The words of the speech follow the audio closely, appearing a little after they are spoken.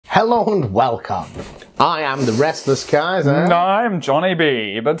Hello and welcome. I am the Restless Kaiser. And I'm Jonny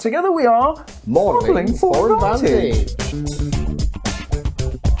B, but together we are Modelling for Advantage.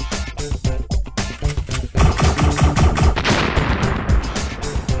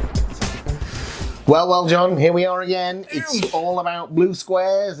 Well, John, here we are again. It's all about blue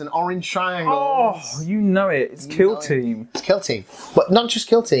squares and orange triangles. Oh, you know it. It's Kill Team. It's Kill Team. But not just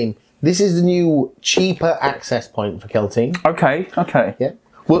Kill Team. This is the new, cheaper access point for Kill Team. Okay. Yeah.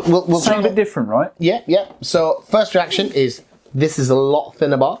 We'll Something a bit different, right? Yeah. So, first reaction is, this is a lot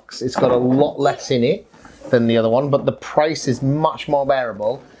thinner box. It's got a lot less in it than the other one, but the price is much more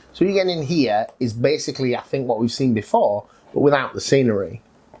bearable. So, what you get in here is basically, I think, what we've seen before, but without the scenery.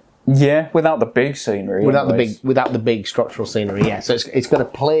 Yeah, without the big scenery. Without the big structural scenery, yeah. So it's going to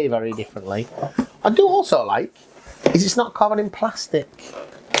play very differently. I do also like is it's not covered in plastic.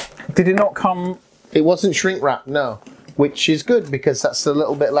 Did it not come? It wasn't shrink wrap, no. Which is good because that's a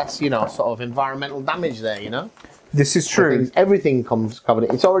little bit less, sort of environmental damage there, This is true. Everything comes covered.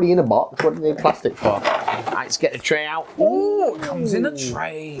 It's already in a box. What do you need plastic for? Right, let's get the tray out. Oh, it comes in a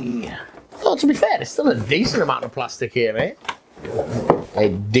tray. Oh, to be fair, there's still a decent amount of plastic here, mate. A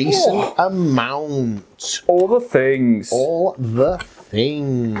decent amount. All the things. All the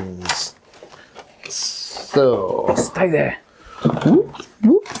things. So stay there. Whoop,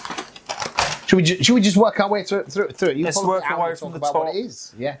 whoop. Should we just work our way through it? Let's work our way from the top. What it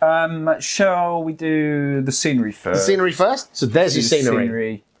is. Yeah. Shall we do the scenery first? The scenery first. So there's your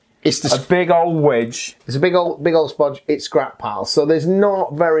scenery. It's a big old wedge. It's a big old spudge. It's scrap pile. So there's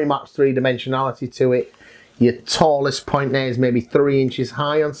not very much three-dimensionality to it. Your tallest point there is maybe 3 inches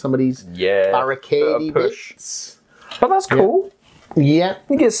high on some of these barricade bits. But that's cool. Yeah.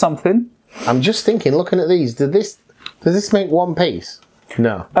 You get something. I'm just thinking, looking at these, does this make one piece?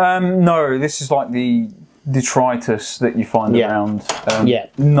 No. No, this is like the detritus that you find around.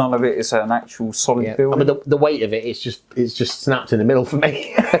 None of it is an actual solid building. I mean, the weight of it is just snapped in the middle for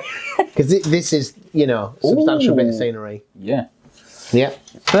me. Because this is, substantial bit of scenery. Yeah. Yeah.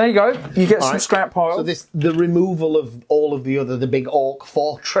 There you go. You get some scrap piles. So the removal of all of the big orc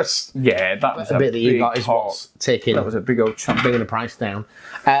fortress. Yeah, that was a bit that you got is what's taking. That was a big old chunk. Bringing the price down.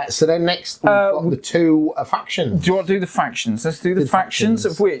 So then next, we've got the two factions. Do you want to do the factions? Let's do the factions,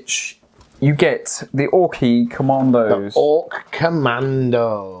 of which you get the Ork Kommandos. The Ork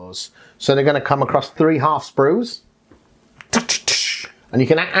Kommandos. So they're going to come across 3 half sprues. And you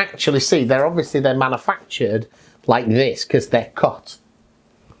can actually see, they're manufactured like this because they're cut.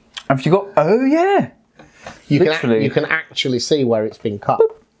 Have you got? Oh yeah. You can actually see where it's been cut.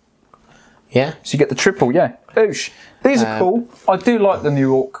 Yeah. So you get the triple. Yeah. Oosh. These are cool. I do like the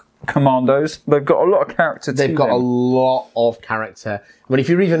new Ork Kommandos. They've got a lot of character. They've got a lot of character. I mean, if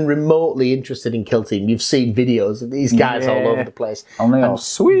you're even remotely interested in Kill Team, you've seen videos of these guys all over the place. And they are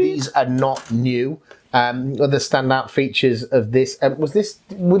sweet. These are not new. Other standout features of this did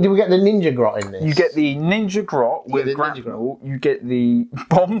we get the ninja grot in this? You get the ninja grot with grapnel. You get the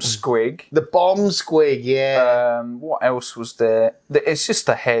bomb squig. The bomb squig, yeah. What else was there? It's just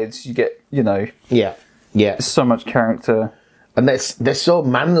the heads. You get, Yeah. There's so much character, and they're so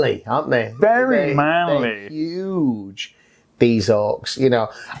manly, aren't they? Very manly. They're huge. These orcs, I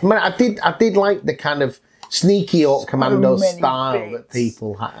mean, I did like the kind of sneaky Ork Commando style that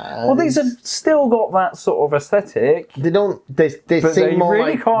people have. Well, these have still got that sort of aesthetic. They seem more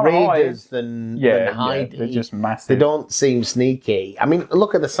really like raiders than hiding. They're just massive. They don't seem sneaky. I mean,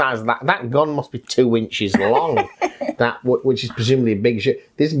 look at the size of that. That gun must be 2 inches long. Which is presumably a big shoot.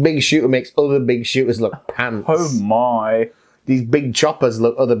 This big shooter makes other big shooters look pants. Oh my. These big choppers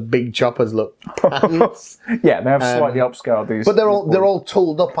look pants. Yeah, they have slightly upscaled these. But they're all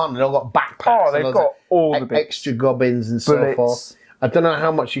tooled up on. They've all got backpacks. Oh, they've got all the bits. Extra gubbins and so forth. I don't know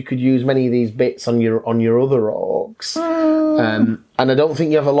how much you could use many of these bits on your other orcs. And I don't think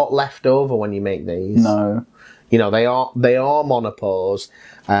you have a lot left over when you make these. No. They are monopores.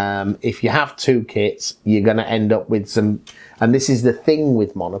 If you have 2 kits, you're going to end up with some. And this is the thing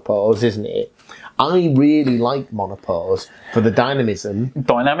with monopores, isn't it? I really like monopores for the dynamism.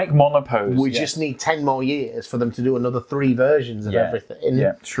 Dynamic monopores. We just need 10 more years for them to do another 3 versions of everything.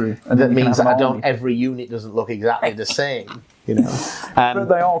 Yeah, true. And that means that every unit doesn't look exactly the same. But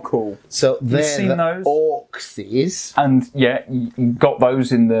they are cool. So you've seen those Orcs, and you got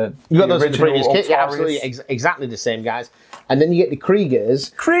those in the those in the previous kit. Yeah, absolutely, exactly the same guys. And then you get the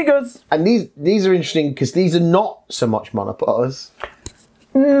Kriegers. And these are interesting because these are not so much monopores.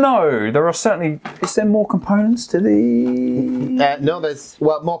 No, there are certainly. Is there more components to the? No, there's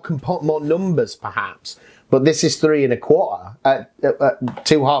more numbers perhaps, but this is 3 1/4,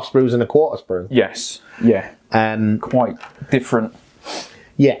 2 half sprues and a quarter sprue. Yes, yeah, quite different.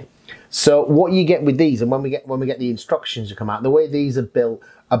 Yeah. So what you get with these, and when we get the instructions to come out, the way these are built,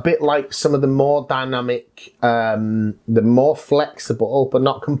 a bit like some of the more dynamic, the more flexible, but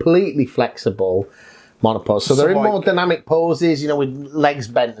not completely flexible monopose. So they're in more dynamic poses, you know, with legs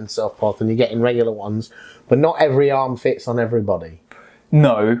bent and so forth, and you're getting regular ones, but not every arm fits on everybody.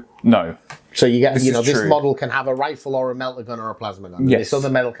 No, no. So you get, you know, this model can have a rifle or a melter gun or a plasma gun. Yes. This other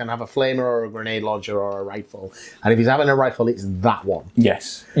model can have a flamer or a grenade launcher or a rifle. And if he's having a rifle, it's that one.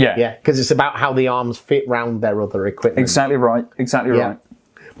 Yes. Yeah. Yeah, because it's about how the arms fit round their other equipment. Exactly right. Exactly right.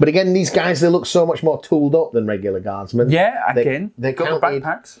 But again, these guys, they look so much more tooled up than regular guardsmen. Yeah, again, they've got the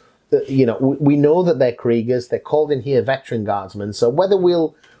backpacks. You know, we know that they're Kriegers. They're called in here veteran guardsmen. So whether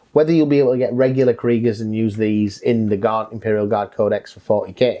you'll be able to get regular Kriegers and use these in the Imperial Guard Codex for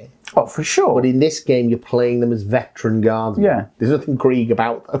 40k. Oh, for sure. But in this game, you're playing them as veteran guardsmen. Yeah. There's nothing Krieg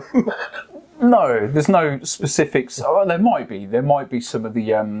about them. No, there's no specifics. Oh, there might be. There might be some of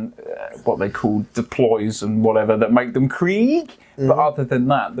the, what they call deploys and whatever that make them Krieg. But other than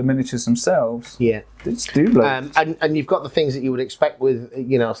that, the miniatures themselves, it's doable. And you've got the things that you would expect with,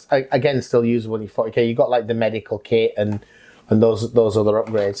 you know, again, still usable in your 40k. You've got like the medical kit and those other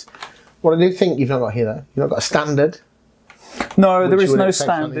upgrades. What I do think you've not got here, though, you've not got a standard. No, there is no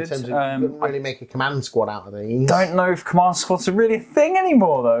standard. You couldn't really make a command squad out of these. Don't know if command squads are really a thing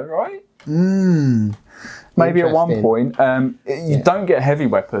anymore, though, right? Maybe at one point. You don't get a heavy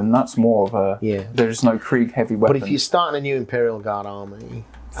weapon. That's more of a... There is no Krieg heavy weapon. But if you're starting a new Imperial Guard army...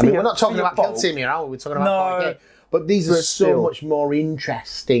 I mean, we're not talking about Kill Team here, are we? We're talking about 40k. But these are so much more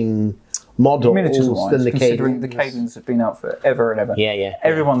interesting models than the considering the Cadens have been out forever and ever.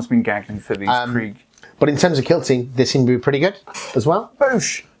 Everyone's been gagging for these Krieg. But in terms of Kill Team, they seem to be pretty good as well.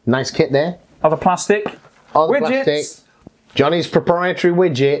 Boosh! Nice kit there. Other plastic. Other plastic. Johnny's proprietary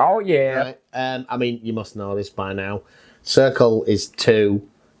widget. Oh, yeah. Right. I mean, you must know this by now. Circle is 2.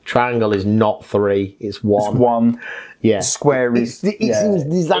 Triangle is not 3. It's 1. It's 1. Yeah. Square is... It's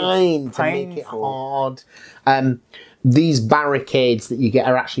designed to make it hard. These barricades that you get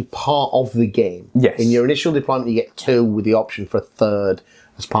are actually part of the game. Yes. In your initial deployment, you get 2 with the option for a 3rd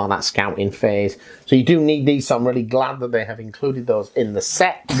as part of that scouting phase. So you do need these, so I'm really glad that they have included those in the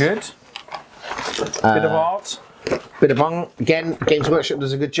set. Good. Bit of art. Bit of art. Again, Games Workshop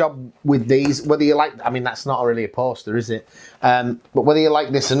does a good job with these. Whether you like, I mean, that's not really a poster, is it? But whether you like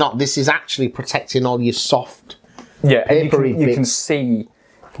this or not, this is actually protecting all your soft, papery you can see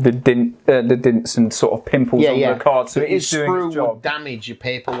the dints and sort of pimples on the card. So it is doing its job. Would damage your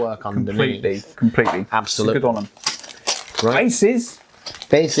paperwork underneath. Completely. Absolutely. Good on them. Right.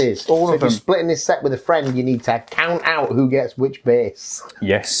 Bases. All of them. If you're splitting this set with a friend, you need to count out who gets which base.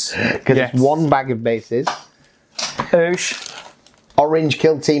 Yes. Because it's 1 bag of bases. Orange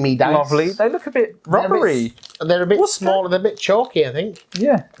Kill Team dice. Lovely. They look a bit rubbery. They're a bit smaller. They're a bit chalky, I think.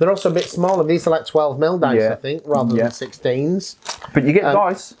 Yeah. They're also a bit smaller. These are like 12mm dice, I think, rather than 16s. But you get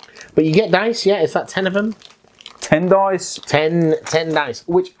dice. But you get dice, Is that 10 of them? 10 dice. 10 dice.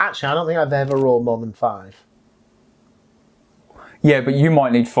 Which, actually, I don't think I've ever rolled more than 5. Yeah, but you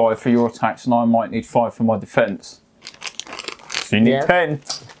might need 5 for your attacks, and I might need 5 for my defence. So you need 10.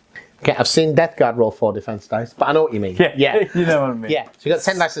 Okay, I've seen Death Guard roll 4 defence dice, but I know what you mean. Yeah. You know what I mean. Yeah, so you got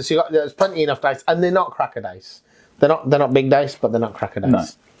 10 dice, so there's plenty enough dice, and they're not cracker dice. They're not big dice, but they're not cracker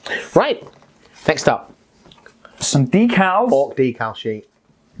dice. No. Right, next up. Some decals. Ork decal sheet.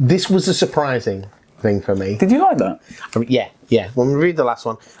 This was a surprising thing for me. Did you like that? Yeah. When we read the last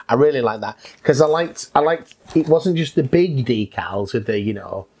one, I really liked that because I liked. It wasn't just the big decals with the, you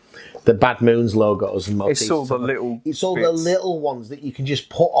know, the Bad Moons logos and motifs. It's all the little. It's all the little ones that you can just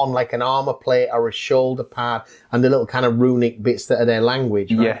put on like an armor plate or a shoulder pad, and the little kind of runic bits that are their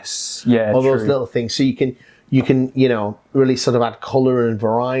language. Right? Yes. Yeah. All those little things, so you can, you know, really sort of add colour and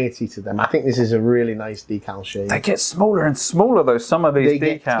variety to them. I think this is a really nice decal sheet. They get smaller and smaller though. Some of these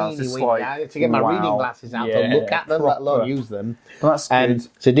decals, it's like, I have to get my reading glasses out to look at them, let alone use them. Well, that's good.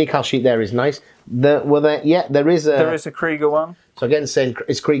 So decal sheet there is nice. There is a Krieger one. So again, saying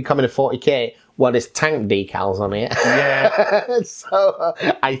is Krieg coming to 40k? Well, there's tank decals on it. Yeah. So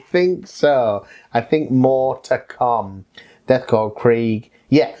I think so. I think more to come. Death Guard Krieg.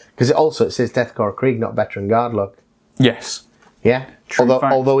 Yeah, because it says Death Guard Krieg, not Veteran Guard. Look. Yes. Yeah.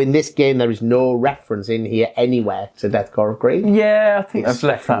 Although in this game there is no reference in here anywhere to Death Guard Krieg. Yeah, I think I've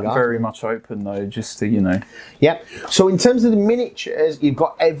left that very much open though, just to, you know. Yeah. So in terms of the miniatures, you've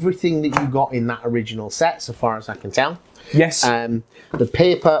got everything that you got in that original set, so far as I can tell. Yes. The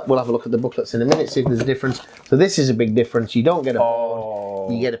paper, we'll have a look at the booklets in a minute, see if there's a difference. So this is a big difference. You don't get a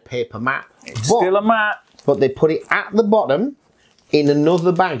board, you get a paper mat. It's still a mat. But they put it at the bottom in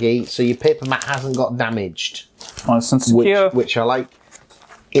another baggie, so your paper mat hasn't got damaged. Nice and secure. Which I like.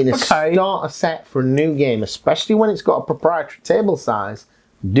 in a starter set for a new game, especially when it's got a proprietary table size,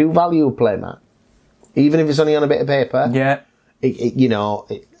 do value a playmat. Even if it's only on a bit of paper. Yeah. You know,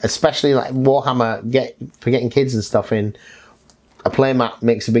 especially like Warhammer, for getting kids and stuff in, a playmat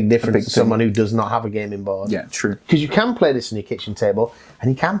makes a big difference to someone who does not have a gaming board. Yeah, true. Because you can play this on your kitchen table, and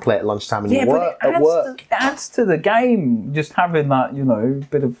you can play it at lunchtime and at work. It adds to the game, just having that, you know,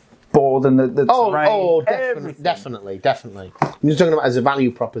 bit of board and the terrain. Definitely. I'm just talking about as a value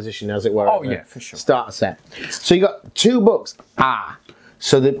proposition, as it were. Oh, yeah, for sure. Starter set. So you got 2 books.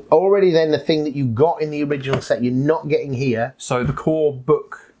 So that already then the thing that you got in the original set, you're not getting here. So the core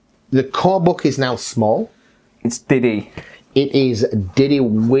book. The core book is now small. It's Diddy. It is Diddy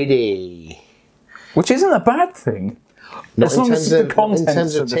Widdy. Which isn't a bad thing. As long as the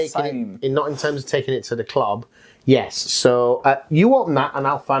contents are the same. Not in terms of taking it to the club. Yes. So you open that, and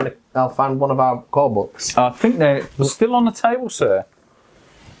I'll find one of our core books. I think they're still on the table, sir.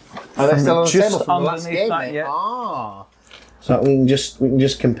 Are they still on the table from the last underneath game? that, yeah. So we can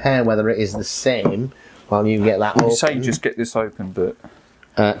just compare whether it is the same while you get that. You say you just get this open, but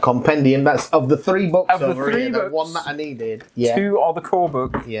compendium. That's of the 3 books. Of the 3 books, the one that I needed. Yeah. 2 are the core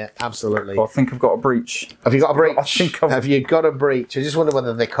book. Yeah, absolutely. I think I've got a breach. Have you got a breach? I think I've... Have you got a breach? I just wonder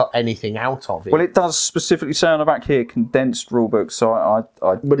whether they cut anything out of it. Well, it does specifically say on the back here, condensed rulebook. So I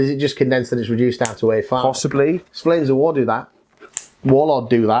But is it just condensed and it's reduced down to A5? Possibly. Flames of War do that. Warlord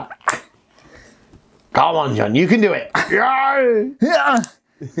do that. Come on, John, you can do it. Yeah.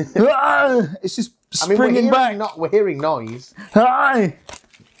 It's just springing back. We're hearing noise. Hi.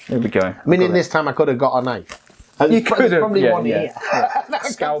 There we go. I mean, in this time I could have got a knife. You could have. Probably one here.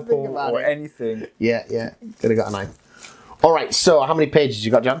 Scalpel or anything. Yeah. Could have got a knife. All right. So, how many pages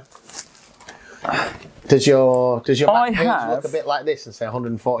you got, John? Does your back page look a bit like this and say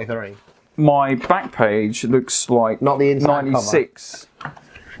 143? My back page looks like not the inside 96. Cover.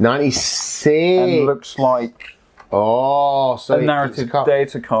 96. And looks like so a narrative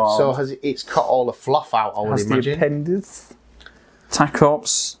data card. So it's cut all the fluff out, I would imagine. The appendix. Tac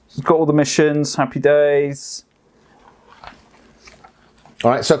Ops. It's got all the missions. Happy Days.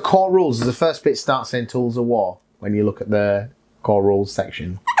 All right. So core rules. The first bit starts saying Tools of War when you look at the core rules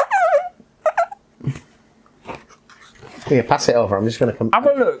section. Here, pass it over. I'm just going to have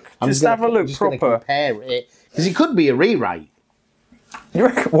a look. Just have a look proper. Compare it because it could be a rewrite. You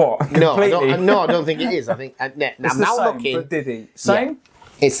reckon what? No, I don't think it is. I think I'm now looking. But Diddy, same.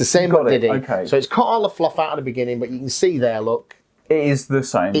 Yeah, it's the same, but Diddy. Okay. So it's cut all the fluff out at the beginning, but you can see there. Look, it is the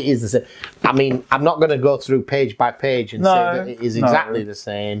same. It is the same. I mean, I'm not going to go through page by page and say that it is exactly the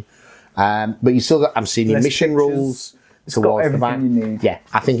same. But you still got. I'm seeing your mission rules. It's got everything you need. Yeah,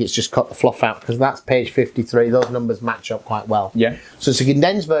 I think it's just cut the fluff out because that's page 53. Those numbers match up quite well. Yeah. So it's a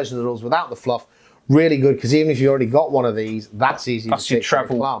condensed version of the rules without the fluff. Really good because even if you already got one of these, that's easy to take to the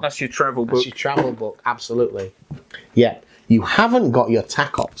club. That's your travel book. That's your travel book, absolutely. Yeah. You haven't got your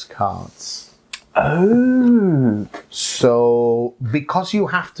Tac Ops cards. Oh. So because you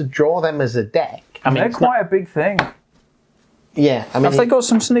have to draw them as a deck. I mean, they're quite a big thing. Yeah. I mean, have they got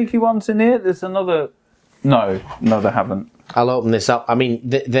some sneaky ones in here? There's another. No, they haven't. I'll open this up. I mean,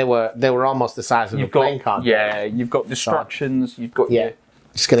 they were almost the size of a playing card. Yeah, you've got distractions. You've got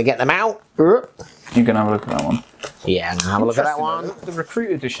Just gonna get them out. You're gonna have a look at that one. Yeah, I'm gonna have a look at that one. The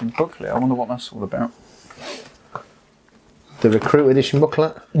Recruit Edition booklet. I wonder what that's all about. The Recruit Edition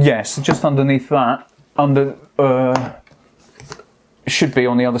booklet. Yes, just underneath that, should be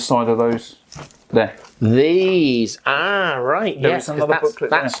on the other side of those. There. These. Right. Yes, another booklet.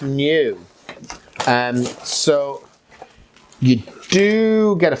 That's new. So you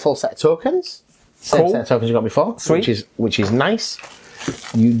do get a full set of tokens. Same set of tokens you got before. Sweet. Which is nice.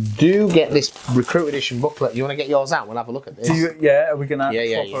 You do get this Recruit Edition booklet. You want to get yours out? We'll have a look at this. Are we gonna?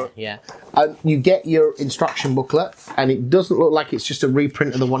 Yeah. You get your instruction booklet, and it doesn't look like it's just a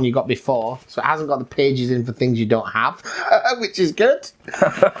reprint of the one you got before. So it hasn't got the pages in for things you don't have, which is good.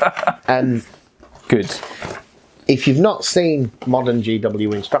 Good. If you've not seen modern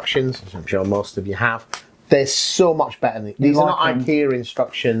GW instructions, as I'm sure most of you have, they're so much better. These are not IKEA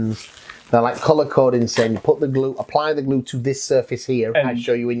instructions. They're like color coding, saying you put the glue, apply the glue to this surface here. I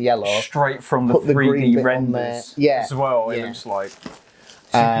show you in yellow. Straight from the 3D renders as well. It looks like. So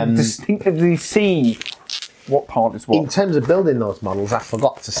you can distinctively see what part is what. In terms of building those models, I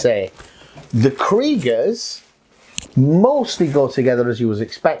forgot to say, the Kriegers mostly go together as you would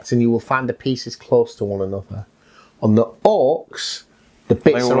expect, and you will find the pieces close to one another. On the Orks, the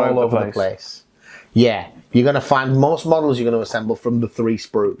bits are all over the place. Yeah, you're going to find most models you're going to assemble from the 3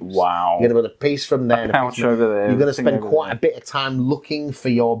 sprues. Wow. You're going to put a piece from there. A pouch over there. You're going to spend quite a bit of time looking for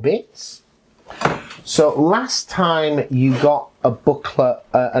your bits. So last time you got a booklet,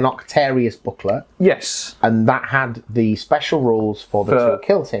 an Octarius booklet. Yes. And that had the special rules for the two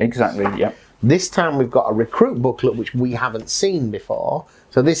kill teams. Exactly, yeah. This time we've got a recruit booklet, which we haven't seen before.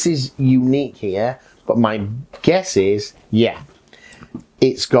 So this is unique here. But my guess is, yeah,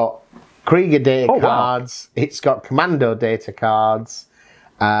 it's got Krieger data cards, it's got Commando data cards,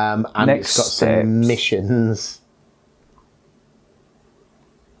 and it's got some missions.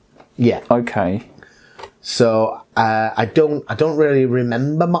 Yeah. Okay. So I don't really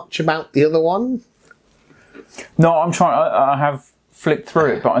remember much about the other one. No, I'm trying. I have flicked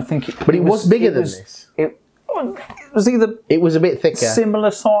through it, but I think it was bigger than this. It was either. It was a bit thicker.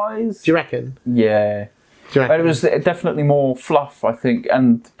 Similar size. Do you reckon? Yeah. But it was definitely more fluff, I think,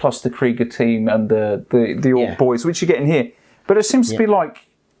 and plus the Krieger team and the Ork boys, which you get in here. But it seems to be like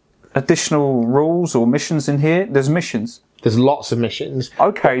additional rules or missions in here. There's missions. There's lots of missions.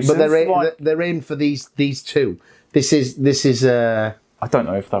 Okay, so but they're in for these two. This is. I don't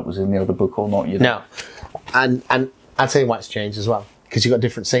know if that was in the other book or not. You know. No, and I'll tell you why it's changed as well, because you've got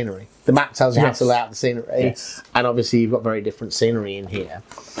different scenery. The map tells you how to lay out the scenery, and obviously you've got very different scenery in here.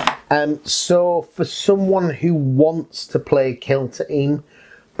 So for someone who wants to play Kill Team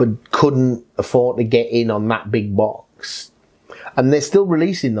but couldn't afford to get in on that big box, and they're still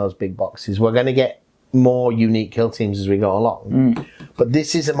releasing those big boxes, we're going to get more unique kill teams as we go along. But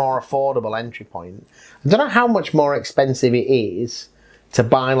this is a more affordable entry point. I don't know how much more expensive it is to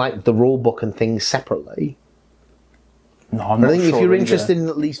buy like the rule book and things separately. No, I'm not I think sure if you're either. interested in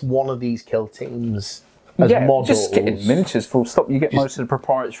at least one of these kill teams as models, just getting miniatures full stop. You get most of the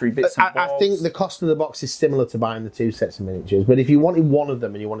proprietary bits and bobs. I think the cost of the box is similar to buying the 2 sets of miniatures, but if you wanted one of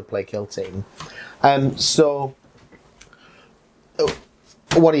them and you want to play Kill Team, so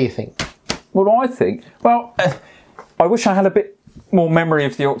what do you think? What do I think? Well, I wish I had a bit more memory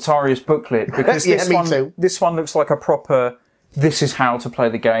of the Octarius booklet, because this one looks like a proper. This is how to play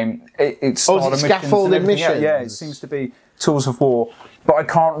the game. It's scaffolded missions. Yeah, it seems to be Tools of War, but I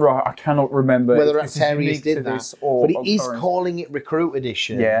cannot remember whether Octarius did that. But it is calling it Recruit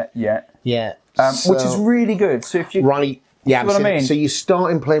Edition. Yeah. Which is really good. So if you what I mean. So you're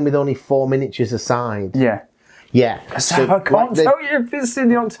starting playing with only 4 miniatures aside. Yeah. So I can't tell you if it's in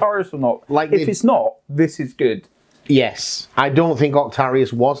the Octarius or not. If it's not, this is good. Yes. I don't think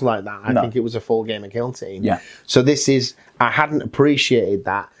Octarius was like that. I think it was a full game of Kill Team. Yeah. So this is, I hadn't appreciated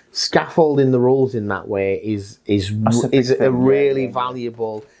that. Scaffolding the rules in that way is a really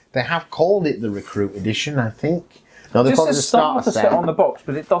valuable. They have called it the Recruit Edition, I think. No, they call it the starter set on the box,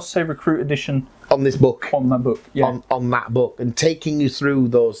 but it does say Recruit Edition on this book. On that book, yeah. On that book, and taking you through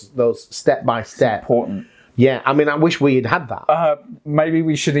those step by step. Important. Yeah, I mean, I wish we had that. Maybe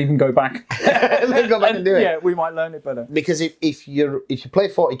we should even go back. Go back and do it. Yeah, we might learn it better. Because if you play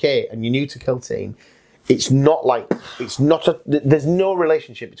 40k and you're new to Kill Team, there's no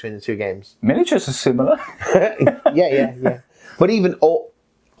relationship between the two games. Miniatures are similar. yeah. But even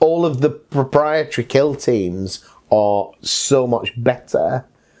all of the proprietary Kill Teams are so much better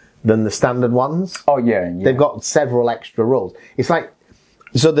than the standard ones. Oh yeah. They've got several extra rules. It's like.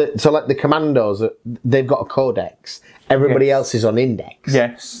 So like the Commandos, they've got a codex. Everybody else is on index.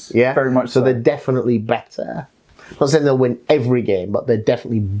 Yes. Yeah. Very much so. So they're definitely better. I'm not saying they'll win every game, but they're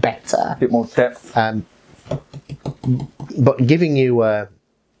definitely better. A bit more depth. But giving you a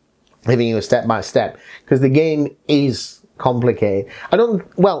step by step, because the game is complicated.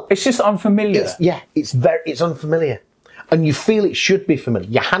 It's just unfamiliar. It's unfamiliar. And you feel it should be familiar.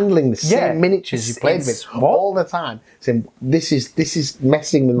 You're handling the same miniatures you played with all the time. Saying, this is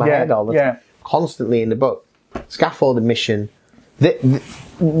messing with my head all the time. Constantly in the book. Scaffolded mission.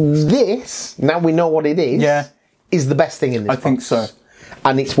 This, now we know what it is, is the best thing in this box. I think so.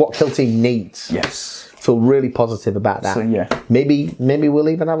 And it's what Kill Team needs. Yes. Feel really positive about that. So, yeah. Maybe we'll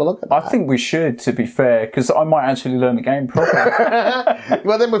even have a look at that. I think we should, to be fair, because I might actually learn the game properly.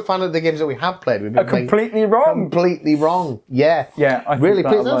 Well, then we'll find out the games that we have played. We've been completely wrong. Completely wrong. Yeah. Yeah. I really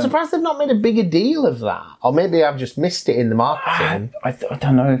pleased. I'm surprised they've not made a bigger deal of that. Or maybe I've just missed it in the marketing. I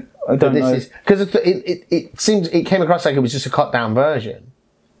don't know. Because it seems it came across like it was just a cut down version.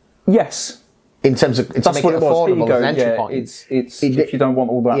 Yes. In terms of to make it affordable as an entry point. It's if you don't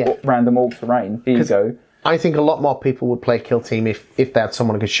want all that random all terrain, here you go. I think a lot more people would play Kill Team if they had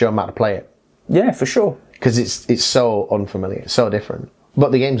someone who could show them how to play it. Yeah, for sure. Because it's so unfamiliar, so different.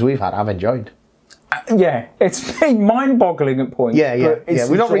 But the games we've had, I've enjoyed. Yeah, it's been mind-boggling at points. Yeah.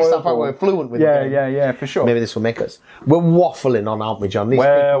 We don't reach that point where we're fluent with it. Yeah, for sure. Maybe this will make us. We're waffling on, aren't we, John? These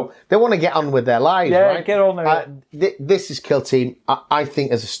people, they want to get on with their lives, right? Yeah, get on there. This is Kill Team. I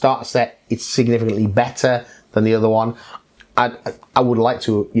think as a starter set, it's significantly better than the other one. I would like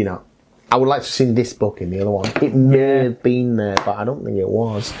to, I would like to have seen this book in the other one. It may have been there, but I don't think it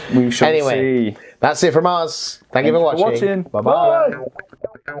was. We shall anyway, see. That's it from us. Thank you for watching. Bye-bye.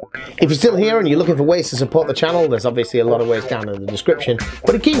 If you're still here and you're looking for ways to support the channel, there's obviously a lot of ways down in the description,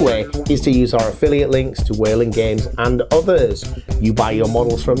 but a key way is to use our affiliate links to Whaling Games and others. You buy your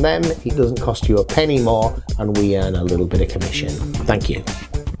models from them, it doesn't cost you a penny more, and we earn a little bit of commission. Thank you.